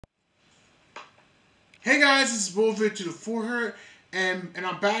Hey guys, this is Bullfit to the 400, and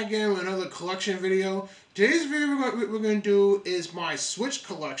I'm back again with another collection video. Today's video we're going to do is my Switch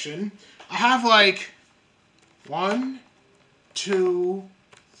collection. I have like 1, 2,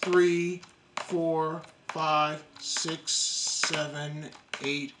 3, 4, 5, 6, 7,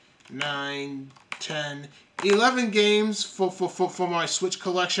 8, 9, 10, 11 games for my Switch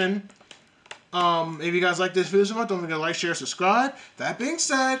collection. If you guys like this video so much, don't forget to like, share, subscribe. That being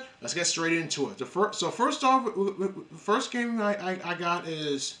said, let's get straight into it. First off, the first game I got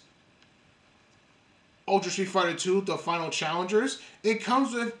is Ultra Street Fighter 2, The Final Challengers. It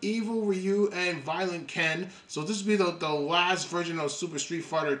comes with Evil Ryu and Violent Ken. So this will be the last version of Super Street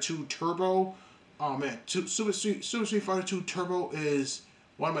Fighter 2 Turbo. Oh man, Super Street Fighter 2 Turbo is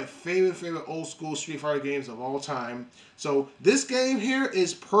one of my favorite old school Street Fighter games of all time. So this game here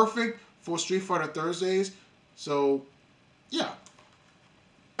is perfect for Street Fighter Thursdays. So, yeah.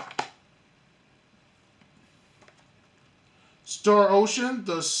 Star Ocean,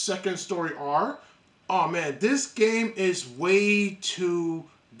 the second story R. Oh man, this game is way too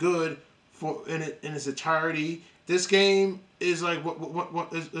good for in its entirety. This game is like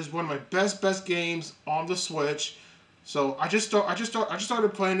what is one of my best games on the Switch. So I just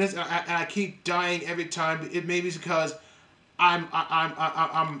started playing this, and I keep dying every time. It may be because I'm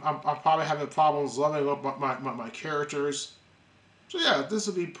probably having problems leveling up my characters. So yeah, this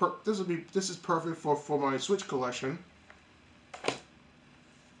is perfect for my Switch collection.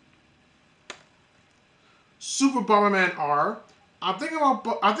 Super Bomberman R. I'm thinking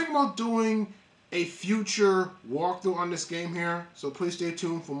about doing a future walkthrough on this game here. So please stay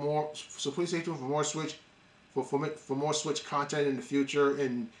tuned for more. More Switch for more Switch content in the future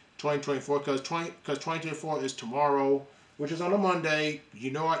in 2024 because 2024 is tomorrow, which is on a Monday.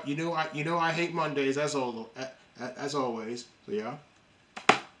 You know I hate Mondays as always. So yeah.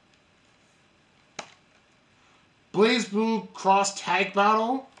 BlazBlue Cross Tag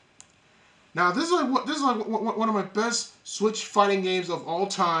Battle. Now this is like one of my best Switch fighting games of all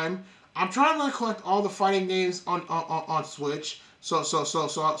time. I'm trying to collect all the fighting games on Switch, so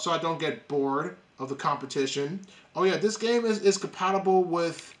I don't get bored of the competition. Oh yeah, this game is compatible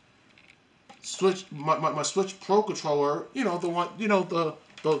with Switch my Switch Pro controller. You know the one the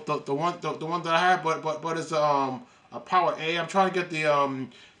one that I have, but it's a Power A. I'm trying to get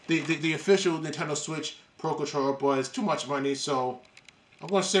the official Nintendo Switch Pro controller, but it's too much money, so I'm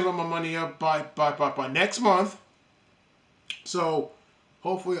gonna save all my money up by next month. So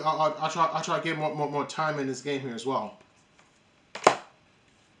hopefully I'll try to get more time in this game here as well.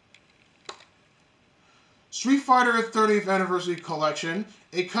 Street Fighter 30th Anniversary Collection.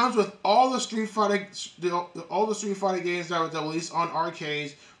 It comes with all the Street Fighter games that were released on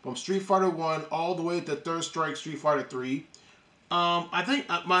arcades from Street Fighter 1 all the way to Third Strike Street Fighter 3. I think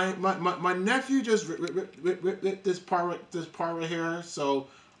my nephew just ripped this part right here, so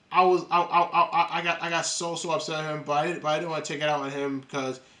I got so upset at him, but I didn't want to take it out on him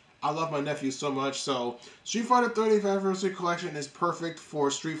because I love my nephew so much. So Street Fighter 30th Anniversary Collection is perfect for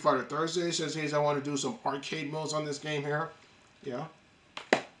Street Fighter Thursdays, just in case I want to do some arcade modes on this game here. Yeah.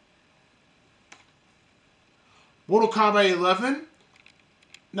 Mortal Kombat 11.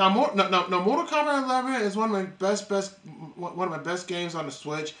 Now, Mortal Kombat 11 is one of my best games on the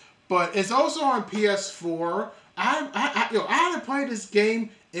Switch, but it's also on PS4. I haven't played this game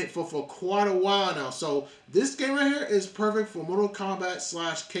for quite a while now, so this game right here is perfect for Mortal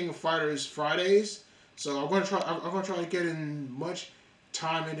Kombat / King of Fighters Fridays. So I'm gonna try to get in much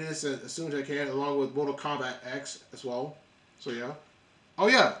time into this as soon as I can, along with Mortal Kombat X as well. So yeah. Oh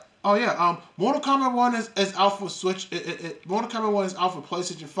yeah. Mortal Kombat 1 is out for Switch. Mortal Kombat 1 is out for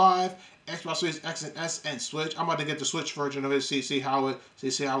PlayStation 5, Xbox Series X and S, and Switch. I'm about to get the Switch version of it, see how it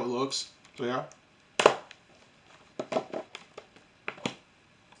looks. So yeah.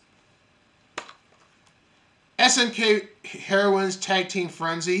 SNK Heroines Tag Team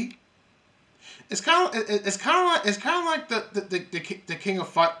Frenzy. It's kind of like the King of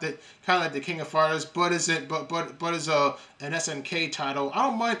Fighters, but is an SNK title. I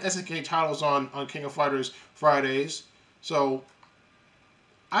don't mind SNK titles on King of Fighters Fridays. So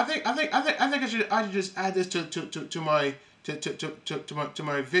I think I should just add this to my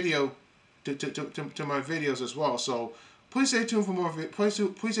video to my videos as well. So please stay tuned for more. Please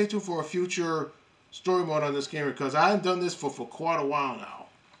stay tuned for a future story mode on this game because I haven't done this for quite a while now.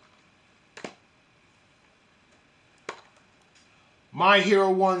 My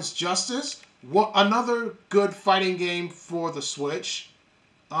Hero 1's Justice, another good fighting game for the Switch.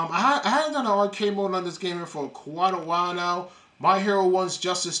 I haven't done an arcade mode on this game for quite a while now. My Hero 1's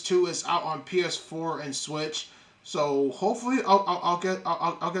Justice 2 is out on PS4 and Switch. So hopefully I'll get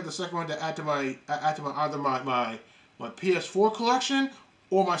the second one to add to my either my PS4 collection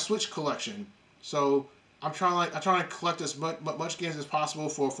or my Switch collection. So I'm trying to collect as much games as possible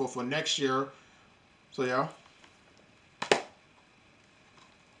for next year. So yeah.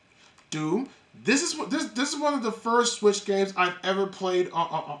 Doom. This is one of the first Switch games I've ever played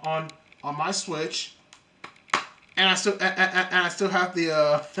on my Switch, and I still have the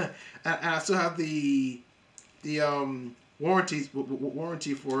and I still have the warranty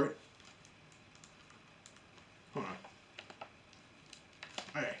for it. Hold on.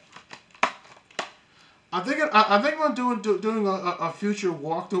 Okay. I think I'm doing a future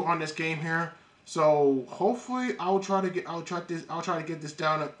walkthrough on this game here. So hopefully I'll try to get this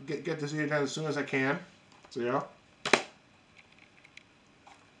down, get this video done as soon as I can. So yeah.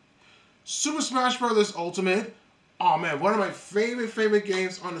 Super Smash Bros. Ultimate. Oh man, one of my favorite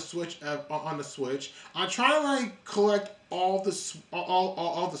games on the Switch. I'm trying to like collect all the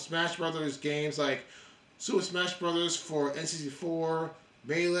Smash Brothers games, like Super Smash Bros. For N64,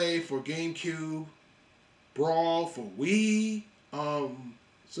 Melee for GameCube, Brawl for Wii,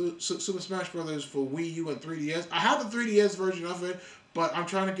 Super Smash Bros. For Wii U and 3DS. I have the 3DS version of it, but I'm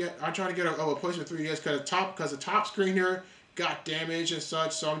trying to get a place for 3DS because the top screen here got damaged and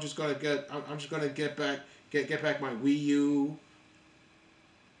such. So I'm just gonna get back my Wii U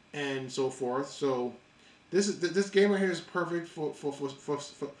and so forth. So this game right here is perfect for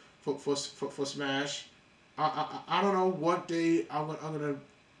Smash. I don't know what day I'm gonna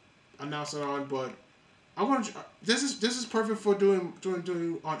announce it on, but this is perfect for doing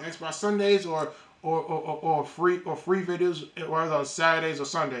on Xbox Sundays or free videos, whether on Saturdays or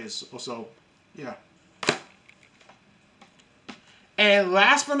Sundays or so. Yeah. And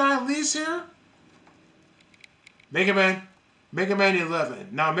last but not least here, Mega Man 11.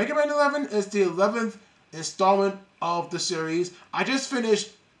 Now Mega Man 11 is the 11th installment of the series. I just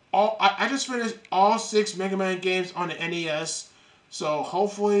finished all 6 Mega Man games on the NES. So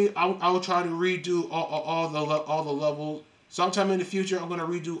hopefully I will try to redo all the levels. Sometime in the future I'm gonna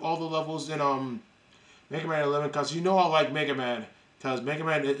redo all the levels in Mega Man 11 because you know I like Mega Man because Mega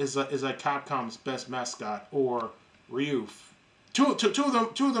Man is Capcom's best mascot, or Ryu. Two of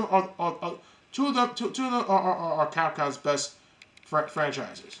them are Capcom's best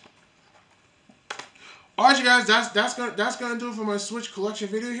franchises. Alright, you guys, that's gonna do it for my Switch collection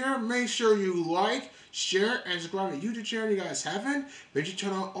video here. Make sure you like, share, and subscribe to the YouTube channel if you guys haven't. Make sure you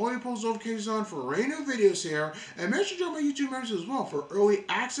turn on all your post notifications on for any new videos here. And make sure you join my YouTube members as well for early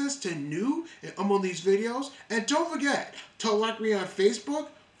access to new and unreleased videos. And don't forget to like me on Facebook,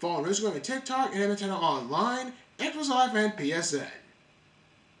 follow me on Instagram and TikTok, and MTN Online, Xbox Live, and PSN.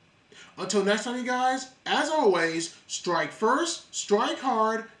 Until next time, you guys, as always, strike first, strike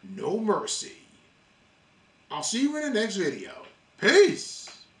hard, no mercy. I'll see you in the next video. Peace!